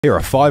Here are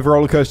 5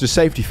 roller coaster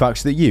safety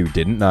facts that you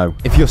didn't know.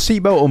 If your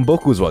seatbelt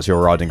unbuckles whilst you're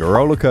riding a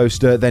roller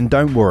coaster, then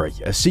don't worry.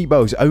 A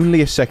seatbelt is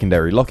only a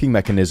secondary locking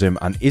mechanism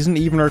and isn't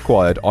even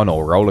required on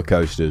all roller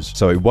coasters,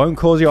 so it won't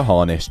cause your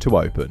harness to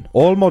open.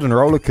 All modern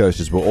roller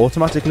coasters will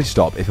automatically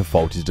stop if a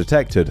fault is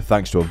detected,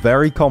 thanks to a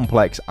very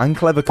complex and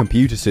clever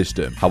computer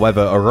system.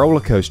 However, a roller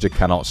coaster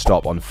cannot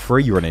stop on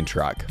free running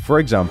track, for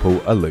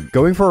example, a loop.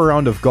 Going for a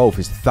round of golf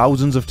is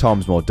thousands of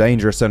times more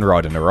dangerous than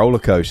riding a roller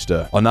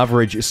coaster. On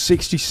average,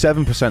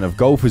 67% of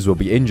golfers will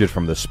be injured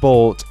from the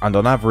sport, and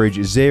on average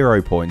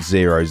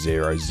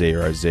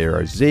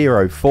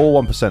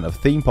 0.0000041% of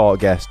theme park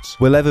guests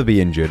will ever be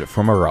injured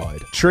from a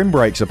ride. Trim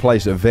brakes are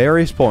placed at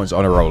various points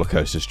on a roller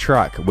coaster's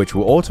track, which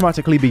will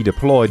automatically be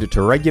deployed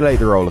to regulate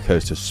the roller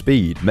coaster's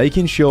speed,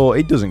 making sure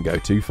it doesn't go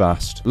too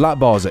fast. Lap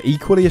bars are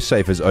equally as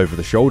safe as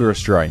over-the-shoulder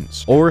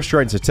restraints. All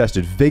restraints are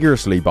tested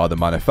vigorously by the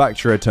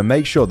manufacturer to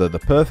make sure they're the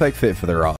perfect fit for the ride.